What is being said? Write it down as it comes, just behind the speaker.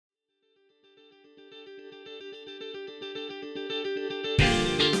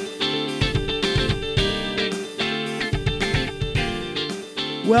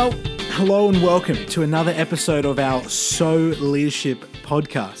Well, hello and welcome to another episode of our So Leadership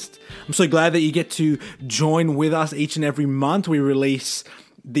podcast. I'm so glad that you get to join with us each and every month. We release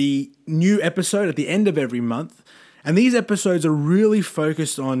the new episode at the end of every month. And these episodes are really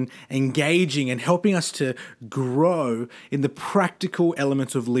focused on engaging and helping us to grow in the practical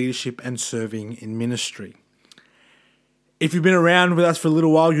elements of leadership and serving in ministry. If you've been around with us for a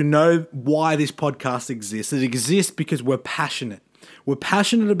little while, you know why this podcast exists. It exists because we're passionate. We're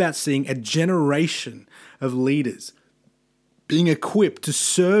passionate about seeing a generation of leaders being equipped to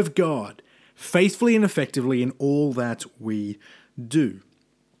serve God faithfully and effectively in all that we do.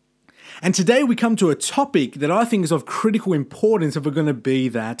 And today we come to a topic that I think is of critical importance if we're going to be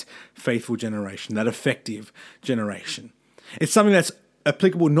that faithful generation, that effective generation. It's something that's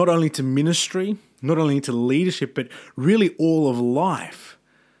applicable not only to ministry, not only to leadership, but really all of life.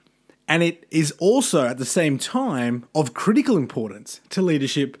 And it is also, at the same time, of critical importance to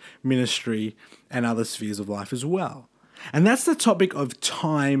leadership, ministry, and other spheres of life as well. And that's the topic of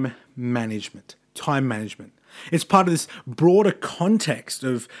time management. Time management. It's part of this broader context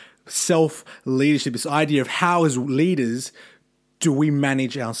of self-leadership, this idea of how as leaders do we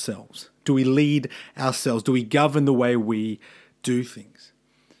manage ourselves? Do we lead ourselves? Do we govern the way we do things?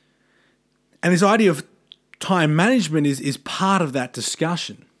 And this idea of time management is part of that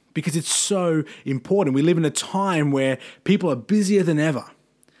discussion because it's so important. We live in a time where people are busier than ever.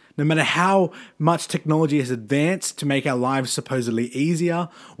 No matter how much technology has advanced to make our lives supposedly easier,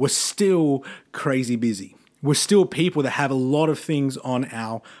 we're still crazy busy. We're still people that have a lot of things on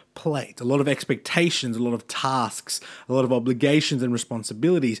our plate, a lot of expectations, a lot of tasks, a lot of obligations and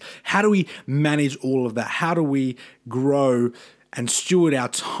responsibilities. How do we manage all of that? How do we grow and steward our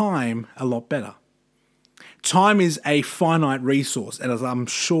time a lot better? Time is a finite resource, and as I'm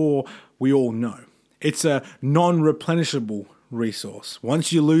sure we all know, it's a non-replenishable resource.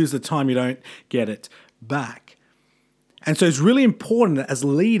 Once you lose the time, you don't get it back. And so it's really important that as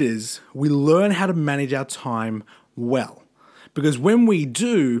leaders, we learn how to manage our time well. Because when we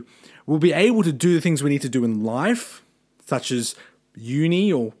do, we'll be able to do the things we need to do in life, such as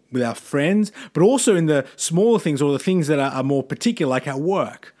uni or with our friends, but also in the smaller things or the things that are more particular, like our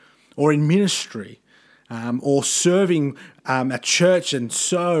work or in ministry. Or serving at church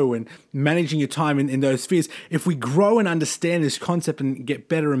and managing your time in those spheres. If we grow and understand this concept and get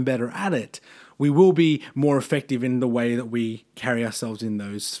better and better at it, we will be more effective in the way that we carry ourselves in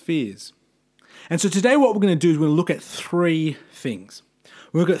those spheres. And so today what we're going to do is we're going to look at three things.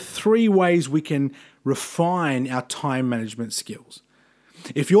 We'll look at three ways we can refine our time management skills.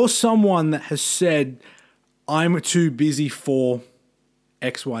 If you're someone that has said, I'm too busy for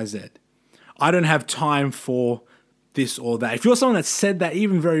XYZ, I don't have time for this or that. If you're someone that said that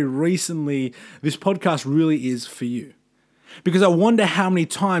even very recently, this podcast really is for you. Because I wonder how many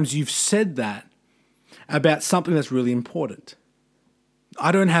times you've said that about something that's really important.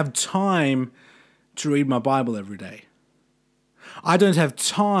 I don't have time to read my Bible every day. I don't have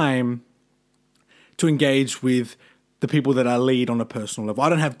time to engage with the people that I lead on a personal level. I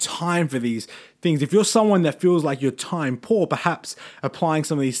don't have time for these things. If you're someone that feels like you're time poor, perhaps applying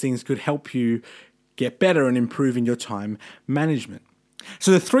some of these things could help you get better and improve in your time management. So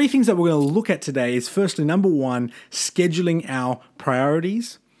the three things that we're going to look at today is firstly, number one, scheduling our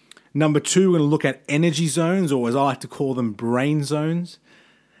priorities. Number two, we're going to look at energy zones, or as I like to call them, brain zones.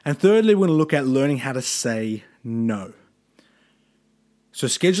 And thirdly, we're going to look at learning how to say no. So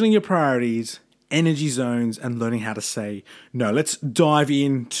scheduling your priorities, energy zones, and learning how to say no. Let's dive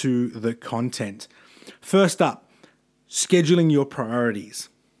into the content. First up, scheduling your priorities.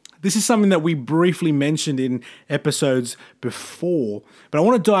 This is something that we briefly mentioned in episodes before, but I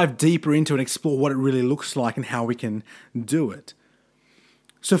want to dive deeper into and explore what it really looks like and how we can do it.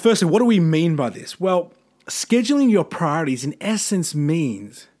 So firstly, what do we mean by this? Well, scheduling your priorities in essence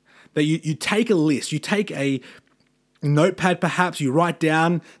means that you take a list, you take a notepad perhaps, you write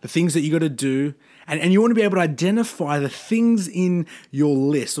down the things that you got to do, and you want to be able to identify the things in your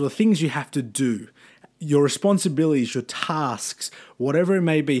list or the things you have to do, your responsibilities, your tasks, whatever it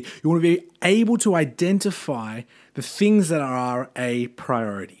may be. You want to be able to identify the things that are a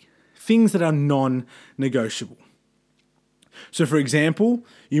priority, things that are non-negotiable. So for example,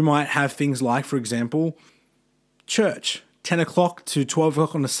 you might have things like, for example, church. 10 o'clock to 12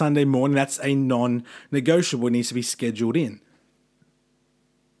 o'clock on a Sunday morning, that's a non-negotiable. It needs to be scheduled in.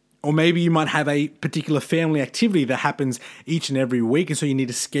 Or maybe you might have a particular family activity that happens each and every week, and so you need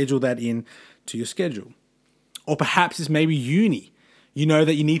to schedule that in to your schedule. Or perhaps it's maybe uni. You know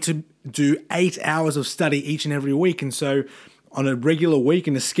that you need to do 8 hours of study each and every week, and so on a regular week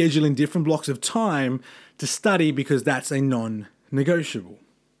and to schedule in different blocks of time to study because that's a non-negotiable.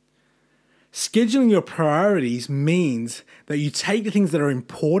 Scheduling your priorities means that you take the things that are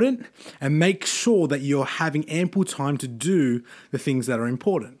important and make sure that you're having ample time to do the things that are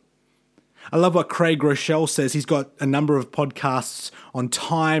important. I love what Craig Rochelle says. He's got a number of podcasts on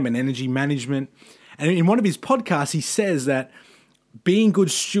time and energy management. And in one of his podcasts, he says that being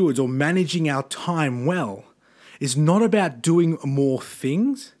good stewards or managing our time well is not about doing more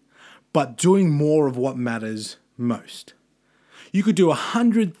things, but doing more of what matters most. You could do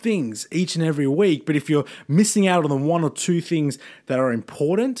 100 things each and every week, but if you're missing out on the one or two things that are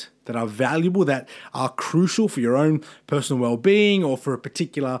important, that are valuable, that are crucial for your own personal well-being or for a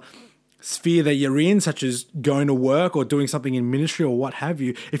particular sphere that you're in, such as going to work or doing something in ministry or what have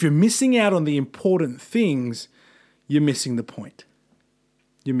you, if you're missing out on the important things, you're missing the point.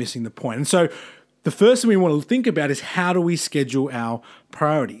 You're missing the point. And so the first thing we want to think about is, how do we schedule our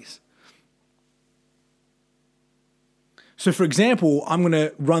priorities? So for example, I'm going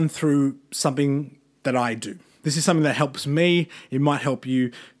to run through something that I do. This is something that helps me. It might help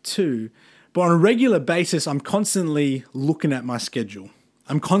you too. But on a regular basis, I'm constantly looking at my schedule.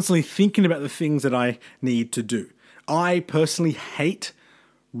 I'm constantly thinking about the things that I need to do. I personally hate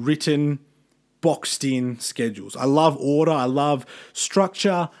written, boxed in schedules. I love order. I love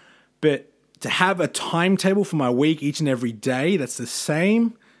structure. But to have a timetable for my week each and every day that's the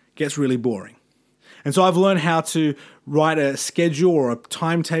same gets really boring. And so I've learned how to write a schedule or a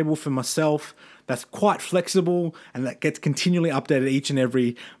timetable for myself that's quite flexible and that gets continually updated each and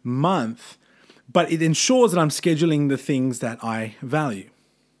every month. But it ensures that I'm scheduling the things that I value.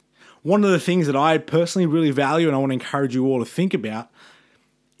 One of the things that I personally really value, and I want to encourage you all to think about,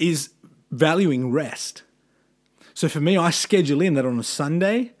 is valuing rest. So for me, I schedule in that on a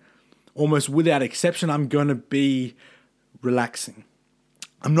Sunday, almost without exception, I'm going to be relaxing.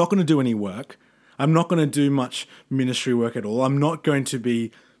 I'm not going to do any work. I'm not going to do much ministry work at all. I'm not going to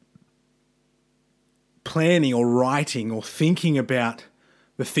be planning or writing or thinking about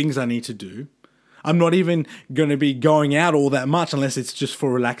the things I need to do. I'm not even going to be going out all that much unless it's just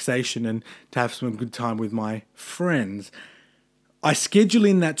for relaxation and to have some good time with my friends. I schedule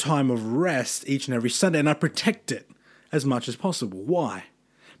in that time of rest each and every Sunday, and I protect it as much as possible. Why?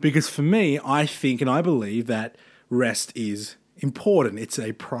 Because for me, I think and I believe that rest is important. It's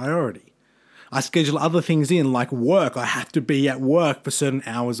a priority. I schedule other things in, like work. I have to be at work for certain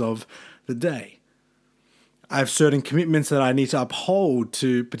hours of the day. I have certain commitments that I need to uphold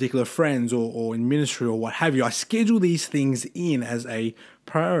to particular friends or in ministry or what have you. I schedule these things in as a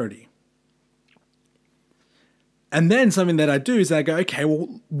priority. And then something that I do is I go, okay,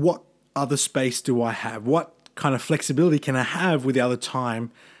 well, what other space do I have? What kind of flexibility can I have with the other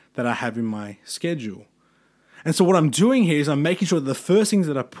time that I have in my schedule? And so what I'm doing here is I'm making sure that the first things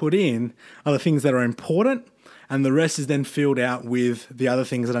that I put in are the things that are important, and the rest is then filled out with the other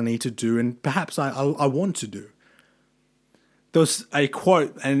things that I need to do and perhaps I want to do. There was a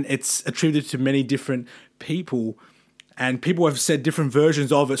quote, and it's attributed to many different people, and people have said different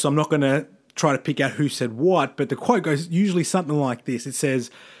versions of it, so I'm not going to try to pick out who said what, but the quote goes usually something like this. It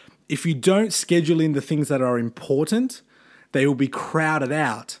says, if you don't schedule in the things that are important, they will be crowded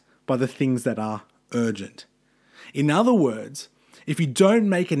out by the things that are urgent. In other words, if you don't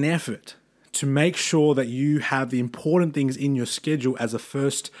make an effort to make sure that you have the important things in your schedule as a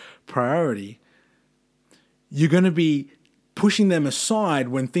first priority, you're going to be pushing them aside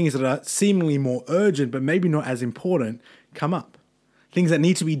when things that are seemingly more urgent but maybe not as important come up. Things that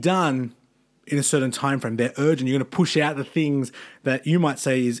need to be done in a certain time frame, they're urgent. You're going to push out the things that you might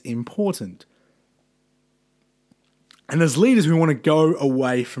say is important. And as leaders, we want to go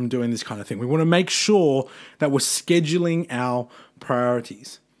away from doing this kind of thing. We want to make sure that we're scheduling our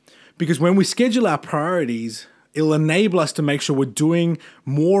priorities. Because when we schedule our priorities, it'll enable us to make sure we're doing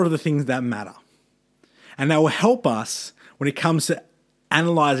more of the things that matter. And that will help us when it comes to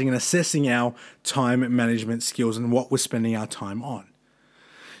analyzing and assessing our time management skills and what we're spending our time on.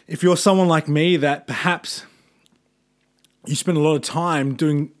 If you're someone like me that perhaps you spend a lot of time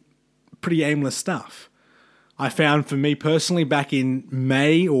doing pretty aimless stuff, I found for me personally back in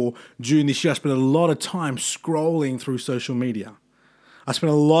May or June this year, I spent a lot of time scrolling through social media. I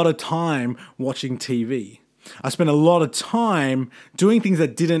spent a lot of time watching TV. I spent a lot of time doing things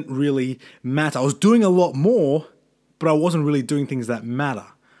that didn't really matter. I was doing a lot more, but I wasn't really doing things that matter.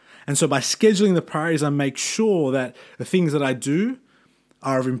 And so by scheduling the priorities, I make sure that the things that I do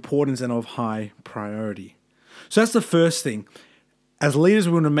are of importance and of high priority. So that's the first thing. As leaders,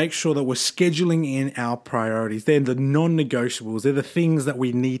 we want to make sure that we're scheduling in our priorities. They're the non-negotiables. They're the things that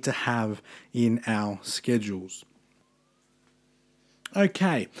we need to have in our schedules.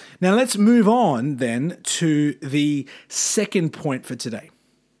 Okay, now let's move on then to the second point for today.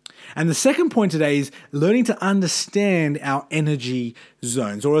 And the second point today is learning to understand our energy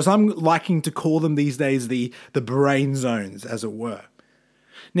zones, or as I'm liking to call them these days, the brain zones, as it were.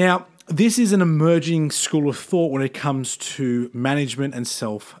 Now, this is an emerging school of thought when it comes to management and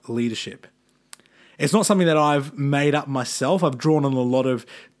self-leadership. It's not something that I've made up myself. I've drawn on a lot of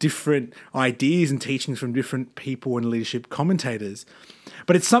different ideas and teachings from different people and leadership commentators.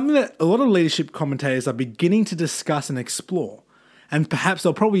 But it's something that a lot of leadership commentators are beginning to discuss and explore. And perhaps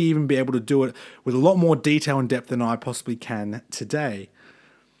they'll probably even be able to do it with a lot more detail and depth than I possibly can today.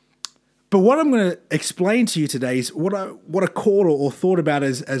 But what I'm going to explain to you today is what I called or thought about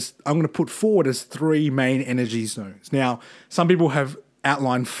as I'm going to put forward as 3 main energy zones. Now, some people have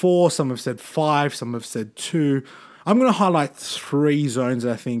outlined 4, some have said 5, some have said 2. I'm going to highlight 3 zones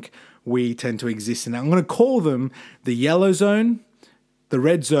that I think we tend to exist in. I'm going to call them the yellow zone, the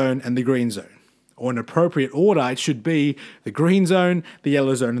red zone, and the green zone. Or in appropriate order, it should be the green zone, the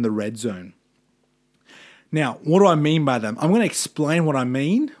yellow zone, and the red zone. Now, what do I mean by them? I'm going to explain what I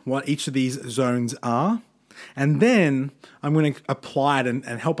mean, what each of these zones are, and then I'm going to apply it and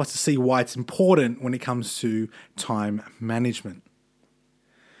help us to see why it's important when it comes to time management.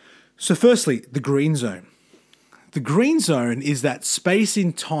 So firstly, the green zone. The green zone is that space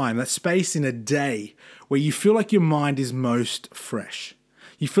in time, that space in a day where you feel like your mind is most fresh.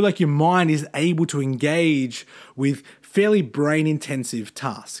 You feel like your mind is able to engage with fairly brain-intensive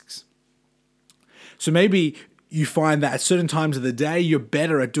tasks. So maybe you find that at certain times of the day, you're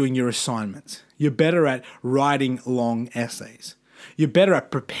better at doing your assignments. You're better at writing long essays. You're better at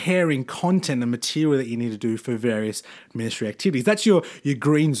preparing content and material that you need to do for various ministry activities. That's your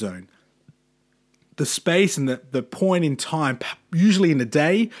green zone. The space and the point in time, usually in a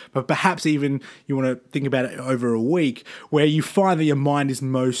day, but perhaps even you want to think about it over a week, where you find that your mind is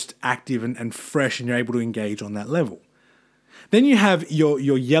most active and fresh and you're able to engage on that level. Then you have your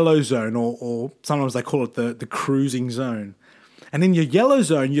yellow zone, or sometimes they call it the cruising zone. And in your yellow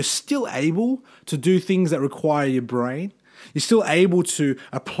zone, you're still able to do things that require your brain. You're still able to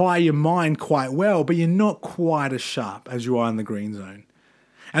apply your mind quite well, but you're not quite as sharp as you are in the green zone.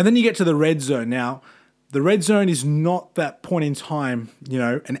 And then you get to the red zone. Now, the red zone is not that point in time,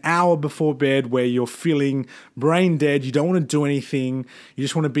 an hour before bed where you're feeling brain dead, you don't want to do anything, you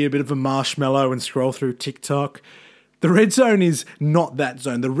just want to be a bit of a marshmallow and scroll through TikTok. The red zone is not that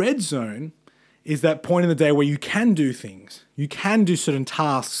zone. The red zone is that point in the day where you can do things. You can do certain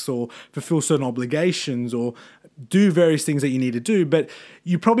tasks or fulfill certain obligations or do various things that you need to do, but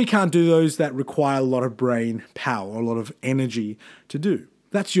you probably can't do those that require a lot of brain power or a lot of energy to do.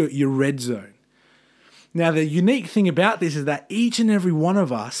 That's your red zone. Now, the unique thing about this is that each and every one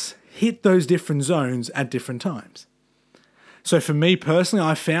of us hit those different zones at different times. So for me personally,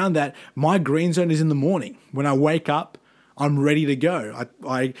 I found that my green zone is in the morning. When I wake up, I'm ready to go.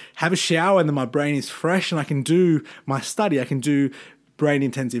 I have a shower and then my brain is fresh and I can do my study. I can do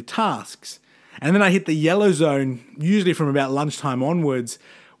brain-intensive tasks. And then I hit the yellow zone, usually from about lunchtime onwards,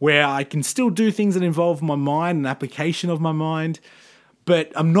 where I can still do things that involve my mind and application of my mind,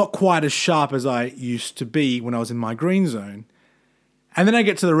 but I'm not quite as sharp as I used to be when I was in my green zone. And then I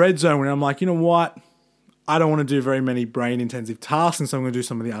get to the red zone where I'm like, you know what? I don't want to do very many brain-intensive tasks, and so I'm going to do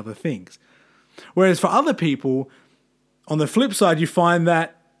some of the other things. Whereas for other people, on the flip side, you find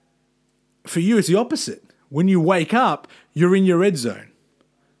that for you, it's the opposite. When you wake up, you're in your red zone.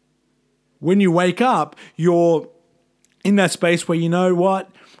 When you wake up, you're in that space where, you know what?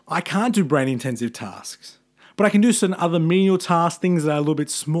 I can't do brain-intensive tasks. But I can do certain other menial tasks, things that are a little bit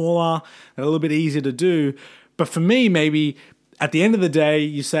smaller, that are a little bit easier to do. But for me, maybe at the end of the day,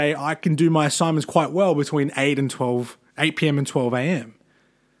 you say, I can do my assignments quite well between 8 p.m. and 12 a.m.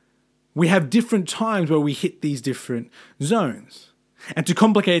 We have different times where we hit these different zones. And to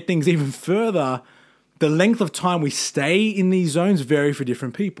complicate things even further, the length of time we stay in these zones vary for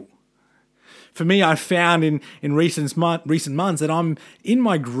different people. For me, I found in recent months that I'm in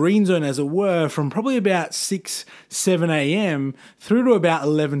my green zone, as it were, from probably about 6, 7 a.m. through to about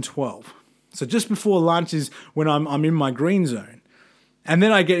 11, 12. So just before lunch is when I'm in my green zone. And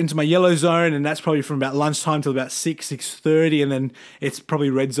then I get into my yellow zone, and that's probably from about lunchtime till about 6, 6:30, and then it's probably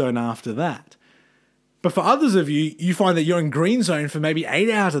red zone after that. But for others of you, you find that you're in green zone for maybe 8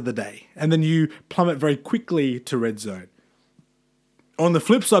 hours of the day, and then you plummet very quickly to red zone. On the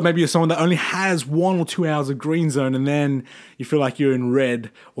flip side, maybe you're someone that only has 1 or 2 hours of green zone, and then you feel like you're in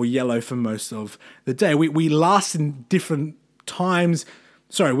red or yellow for most of the day. We last in different times.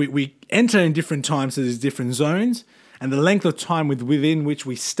 We enter in different times to these different zones, and the length of time within which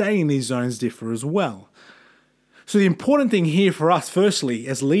we stay in these zones differ as well. So the important thing here for us, firstly,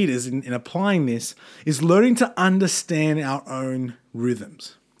 as leaders in applying this, is learning to understand our own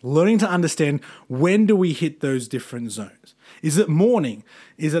rhythms. Learning to understand, when do we hit those different zones? Is it morning?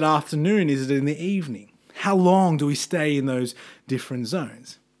 Is it afternoon? Is it in the evening? How long do we stay in those different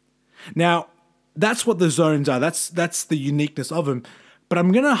zones? Now, that's what the zones are. That's the uniqueness of them. But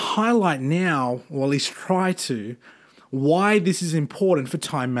I'm going to highlight now, or at least try to, why this is important for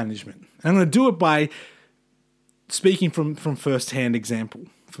time management. And I'm going to do it by speaking from first-hand example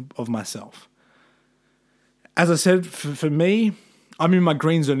of myself. As I said, for me, I'm in my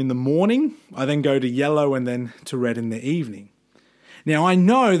green zone in the morning. I then go to yellow and then to red in the evening. Now, I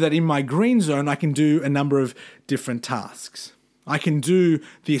know that in my green zone, I can do a number of different tasks. I can do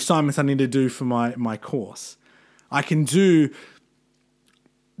the assignments I need to do for my course. I can do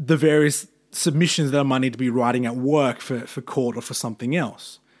the various submissions that I might need to be writing at work for court or for something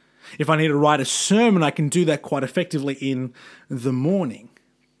else. If I need to write a sermon, I can do that quite effectively in the morning.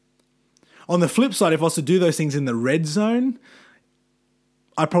 On the flip side, if I was to do those things in the red zone,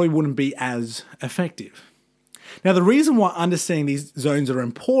 I probably wouldn't be as effective. Now, the reason why understanding these zones are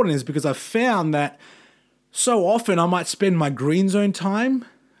important is because I've found that so often I might spend my green zone time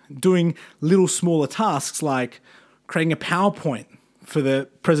doing little smaller tasks like creating a PowerPoint for the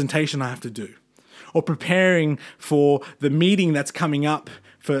presentation I have to do, or preparing for the meeting that's coming up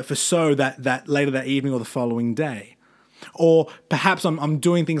for that later that evening or the following day. Or perhaps I'm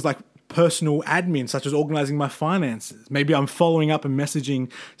doing things like personal admin, such as organizing my finances. Maybe I'm following up and messaging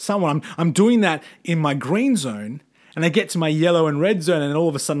someone. I'm doing that in my green zone, and I get to my yellow and red zone, and all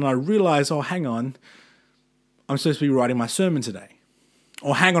of a sudden I realize, oh, hang on, I'm supposed to be writing my sermon today.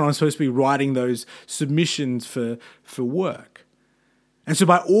 Or hang on, I'm supposed to be writing those submissions for work. And so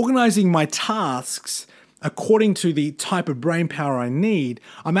by organizing my tasks according to the type of brain power I need,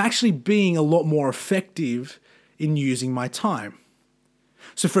 I'm actually being a lot more effective in using my time.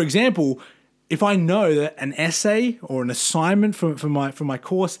 So for example, if I know that an essay or an assignment for my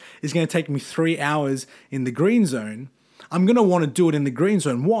course is going to take me 3 hours in the green zone, I'm going to want to do it in the green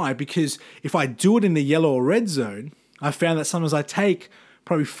zone. Why? Because if I do it in the yellow or red zone, I found that sometimes I take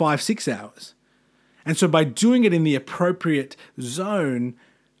probably 5-6 hours. And so by doing it in the appropriate zone,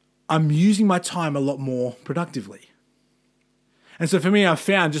 I'm using my time a lot more productively. And so for me, I've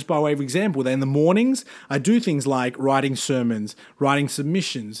found, just by way of example, that in the mornings, I do things like writing sermons, writing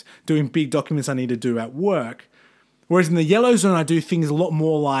submissions, doing big documents I need to do at work. Whereas in the yellow zone, I do things a lot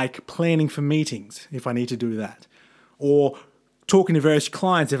more like planning for meetings, if I need to do that, or talking to various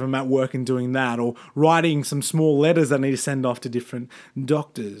clients if I'm at work and doing that, or writing some small letters that I need to send off to different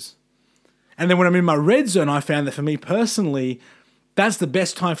doctors. And then when I'm in my red zone, I found that for me personally, that's the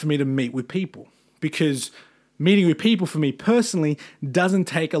best time for me to meet with people, because meeting with people for me personally doesn't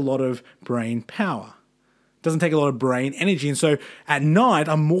take a lot of brain power, doesn't take a lot of brain energy. And so at night,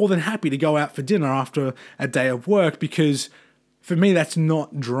 I'm more than happy to go out for dinner after a day of work, because for me, that's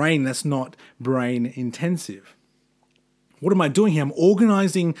not drain, that's not brain intensive. What am I doing here? I'm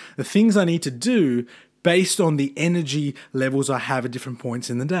organizing the things I need to do based on the energy levels I have at different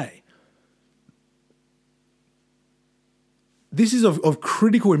points in the day. This is of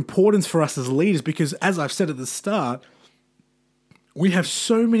critical importance for us as leaders, because as I've said at the start, we have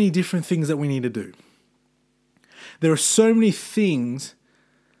so many different things that we need to do. There are so many things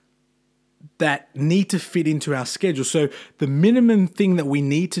that need to fit into our schedule. So the minimum thing that we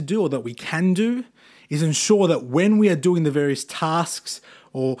need to do, or that we can do, is ensure that when we are doing the various tasks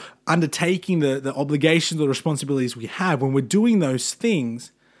or undertaking the obligations or responsibilities we have, when we're doing those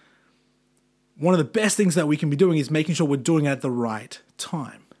things, one of the best things that we can be doing is making sure we're doing it at the right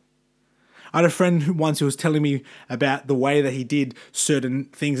time. I had a friend who was telling me about the way that he did certain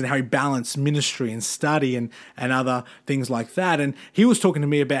things and how he balanced ministry and study and other things like that. And he was talking to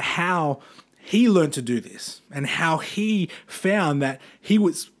me about how he learned to do this and how he found that he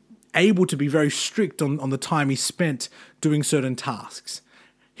was able to be very strict on the time he spent doing certain tasks.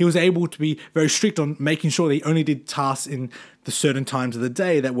 He was able to be very strict on making sure that he only did tasks in the certain times of the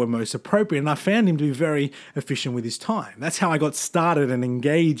day that were most appropriate. And I found him to be very efficient with his time. That's how I got started and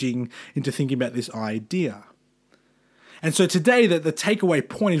engaging into thinking about this idea. And so today, the takeaway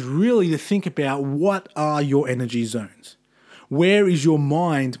point is really to think about, what are your energy zones? Where is your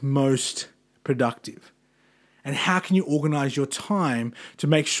mind most productive? And how can you organize your time to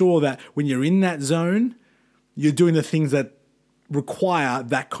make sure that when you're in that zone, you're doing the things that require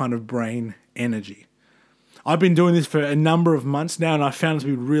that kind of brain energy? I've been doing this for a number of months now, and I found it to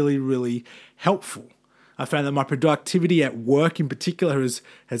be really, really helpful. I found that my productivity at work in particular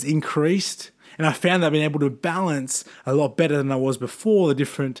has increased, and I found that I've been able to balance a lot better than I was before the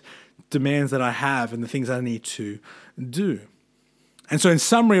different demands that I have and the things I need to do. And so in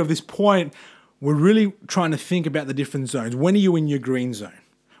summary of this point, we're really trying to think about the different zones. When are you in your green zone?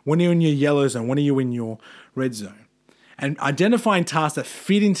 When are you in your yellow zone? When are you in your red zone? And identifying tasks that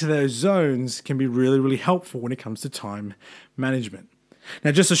fit into those zones can be really, really helpful when it comes to time management.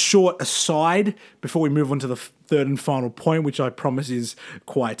 Now, just a short aside before we move on to the third and final point, which I promise is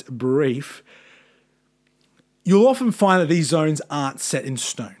quite brief. You'll often find that these zones aren't set in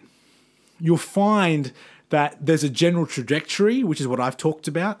stone. You'll find that there's a general trajectory, which is what I've talked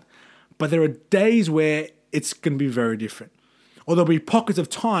about, but there are days where it's going to be very different. Or there'll be pockets of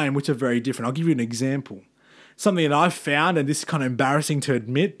time which are very different. I'll give you an example. Something that I've found, and this is kind of embarrassing to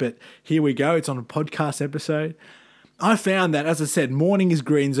admit, but here we go, it's on a podcast episode. I found that, as I said, morning is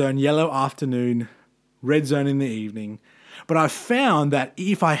green zone, yellow afternoon, red zone in the evening. But I've found that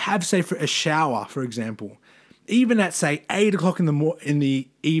if I have, say, for a shower, for example, even at, say, 8 o'clock in the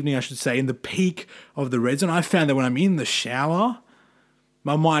evening, I should say, in the peak of the red zone, I found that when I'm in the shower,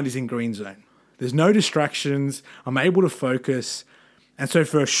 my mind is in green zone. There's no distractions. I'm able to focus. And so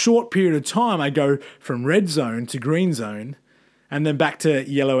for a short period of time, I go from red zone to green zone and then back to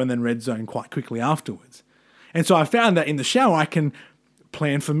yellow and then red zone quite quickly afterwards. And so I found that in the shower, I can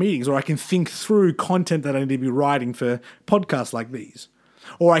plan for meetings, or I can think through content that I need to be writing for podcasts like these.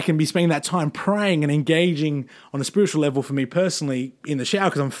 Or I can be spending that time praying and engaging on a spiritual level for me personally in the shower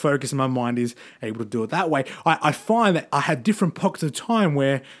because I'm focused and my mind is able to do it that way. I find that I have different pockets of time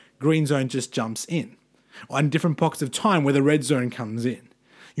where green zone just jumps in, and different pockets of time where the red zone comes in.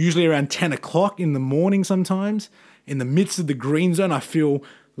 Usually around 10 o'clock in the morning sometimes, in the midst of the green zone, I feel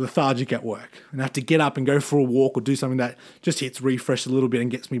lethargic at work and I have to get up and go for a walk or do something that just hits refresh a little bit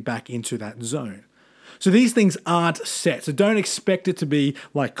and gets me back into that zone. So these things aren't set. So don't expect it to be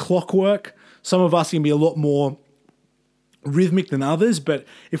like clockwork. Some of us can be a lot more rhythmic than others, but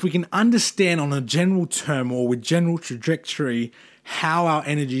if we can understand on a general term or with general trajectory how our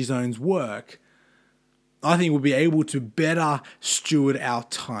energy zones work, I think we'll be able to better steward our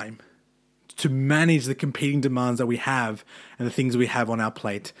time, to manage the competing demands that we have and the things we have on our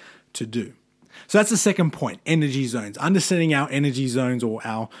plate to do. So that's the second point, energy zones, understanding our energy zones or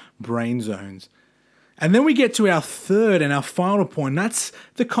our brain zones. And then we get to our third and our final point, and that's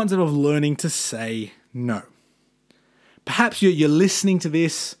the concept of learning to say no. Perhaps you're listening to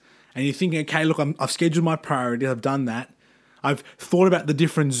this and you're thinking, okay, look, I've scheduled my priorities, I've done that. I've thought about the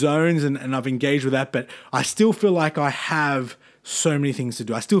different zones and I've engaged with that, but I still feel like I have so many things to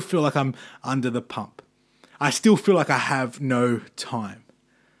do. I still feel like I'm under the pump. I still feel like I have no time.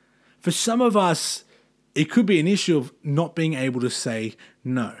 For some of us, it could be an issue of not being able to say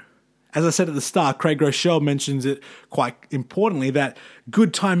no. As I said at the start, Craig Groeschel mentions it quite importantly that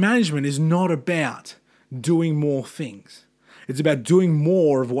good time management is not about doing more things. It's about doing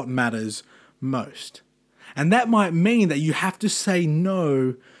more of what matters most. And that might mean that you have to say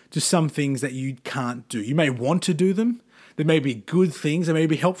no to some things that you can't do. You may want to do them. There may be good things. There may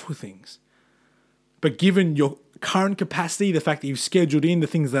be helpful things. But given your current capacity, the fact that you've scheduled in the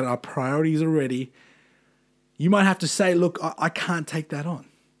things that are priorities already, you might have to say, look, I can't take that on.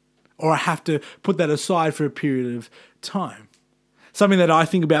 Or I have to put that aside for a period of time. Something that I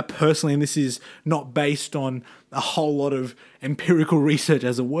think about personally, and this is not based on a whole lot of empirical research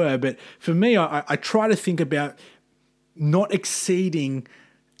as it were, but for me, I try to think about not exceeding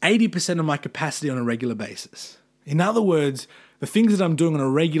 80% of my capacity on a regular basis. In other words, the things that I'm doing on a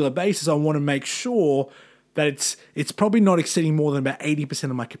regular basis, I want to make sure that it's probably not exceeding more than about 80%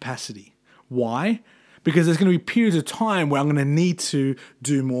 of my capacity. Why? Because there's going to be periods of time where I'm going to need to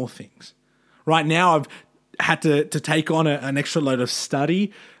do more things. Right now, I've had to take on an extra load of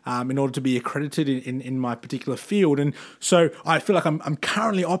study in order to be accredited in my particular field. And so I feel like I'm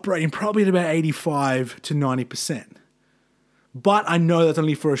currently operating probably at about 85 to 90%. But I know that's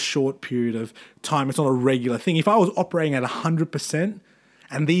only for a short period of time. It's not a regular thing. If I was operating at 100%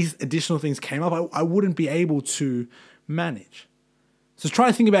 and these additional things came up, I wouldn't be able to manage. So try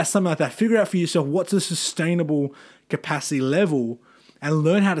to think about something like that. Figure out for yourself what's a sustainable capacity level and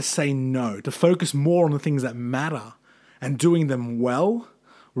learn how to say no, to focus more on the things that matter and doing them well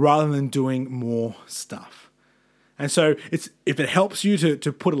rather than doing more stuff. And so if it helps you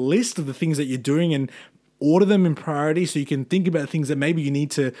to put a list of the things that you're doing and order them in priority so you can think about things that maybe you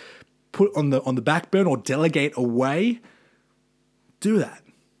need to put on the back burner or delegate away, do that.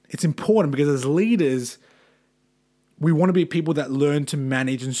 It's important because as leaders, we want to be people that learn to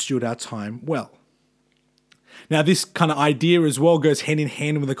manage and steward our time well. Now, this kind of idea as well goes hand in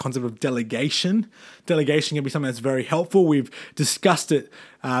hand with the concept of delegation. Delegation can be something that's very helpful. We've discussed it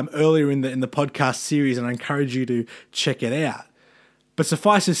earlier in the podcast series, and I encourage you to check it out. But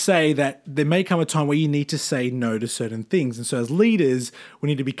suffice to say that there may come a time where you need to say no to certain things. And so as leaders, we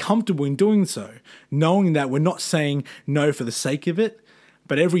need to be comfortable in doing so, knowing that we're not saying no for the sake of it,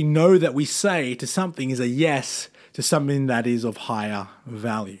 But every no that we say to something is a yes to something that is of higher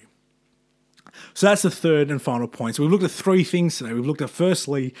value. So that's the third and final point. So we've looked at three things today. We've looked at,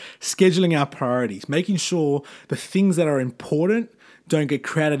 firstly, scheduling our priorities, making sure the things that are important don't get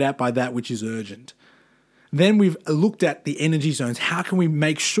crowded out by that which is urgent. Then we've looked at the energy zones. How can we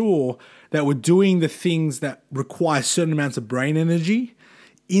make sure that we're doing the things that require certain amounts of brain energy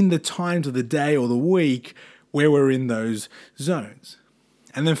in the times of the day or the week where we're in those zones?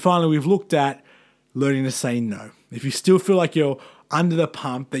 And then finally, we've looked at learning to say no. If you still feel like you're under the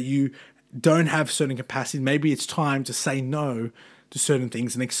pump, that you don't have certain capacity, maybe it's time to say no to certain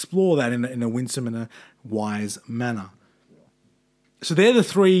things and explore that in a winsome and a wise manner. So they're the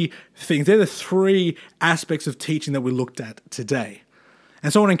three things, they're the three aspects of teaching that we looked at today.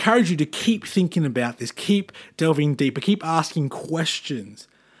 And so I want to encourage you to keep thinking about this, keep delving deeper, keep asking questions.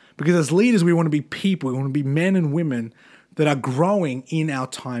 Because as leaders, we want to be people, we want to be men and women that are growing in our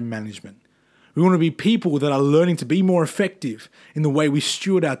time management. We want to be people that are learning to be more effective in the way we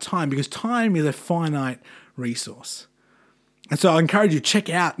steward our time, because time is a finite resource. And so I encourage you to check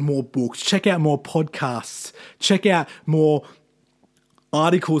out more books, check out more podcasts, check out more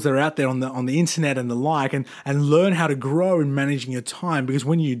articles that are out there on the internet and the like, and learn how to grow in managing your time. Because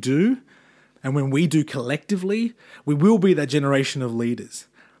when you do, and when we do collectively, we will be that generation of leaders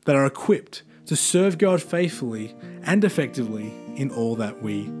that are equipped to serve God faithfully and effectively in all that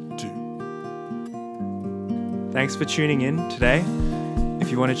we do. Thanks for tuning in today.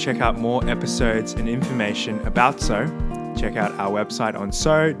 If you want to check out more episodes and information about So, check out our website on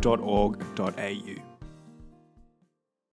so.org.au.